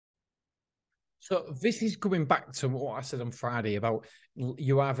So this is going back to what I said on Friday about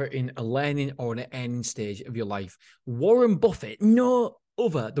you're either in a learning or an end stage of your life. Warren Buffett, no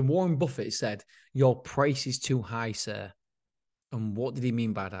other than Warren Buffett said, your price is too high, sir. And what did he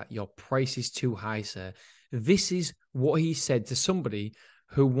mean by that? Your price is too high, sir. This is what he said to somebody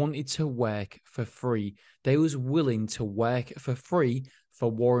who wanted to work for free. They was willing to work for free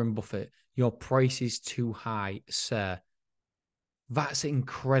for Warren Buffett. Your price is too high, sir. That's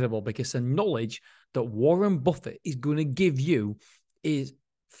incredible because the knowledge that Warren Buffett is going to give you is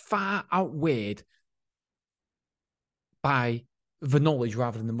far outweighed by the knowledge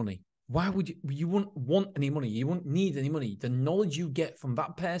rather than the money. Why would you wouldn't want any money? You wouldn't need any money. The knowledge you get from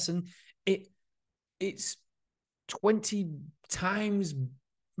that person, it's 20 times,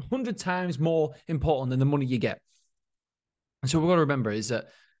 100 times more important than the money you get. And so we've got to remember is that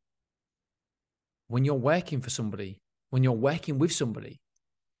when you're working for somebody, when you're working with somebody,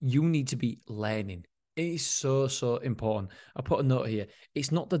 you need to be learning. It is so, so important. I put a note here.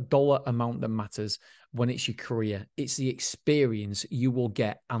 It's not the dollar amount that matters when it's your career. It's the experience you will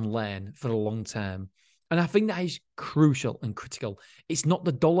get and learn for the long term. And I think that is crucial and critical. It's not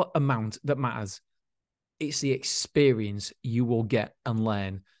the dollar amount that matters. It's the experience you will get and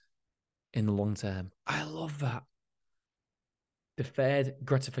learn in the long term. I love that. Deferred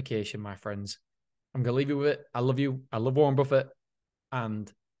gratification, my friends. I'm going to leave you with it. I love you. I love Warren Buffett.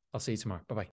 And I'll see you tomorrow. Bye-bye.